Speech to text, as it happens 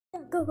Yeah,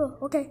 go.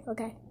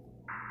 Okay.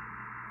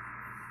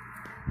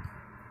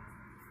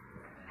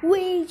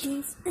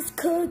 Luigi is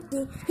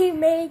cooking. He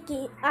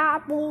making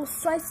apple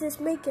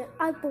slices, making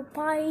apple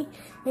pie,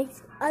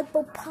 makes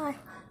apple pie.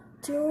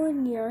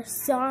 Junior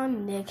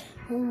Sonic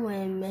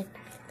women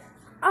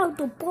out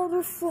the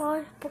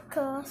butterfly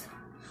because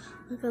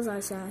I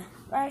said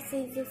I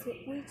say this is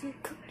Luigi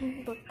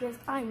cooking because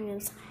I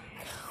miss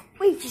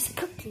Luigi's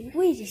cooking,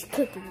 Luigi's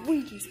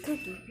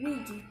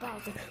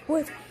Bowser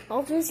with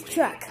all this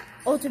track,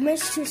 ultimate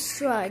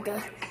strike.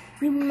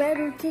 You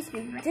better kiss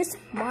me, this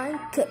my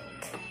cook.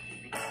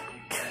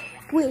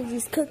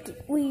 Luigi's cooking,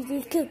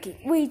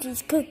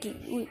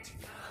 Luigi.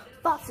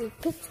 Bowser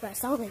picks by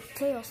Sonic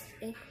Tails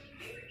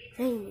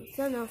and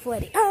son of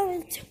Freddy.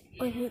 I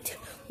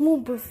will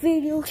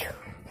video.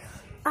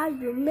 I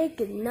will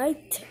make it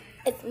night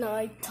at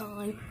night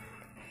time.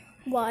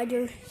 Why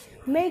do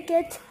make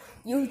it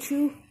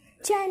YouTube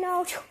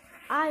channel?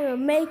 I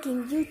am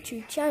making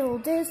YouTube channel.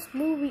 This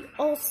movie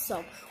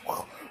also.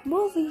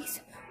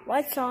 Movies,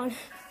 white song,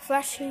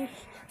 flashing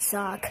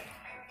sock.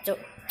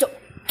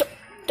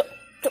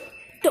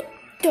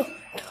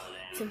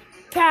 Some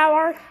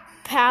power,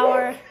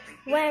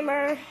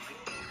 whammer.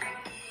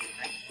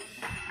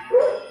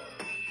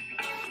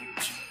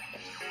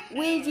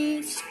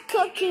 Luigi's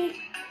cooking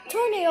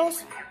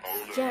toenails,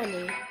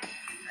 Jenny.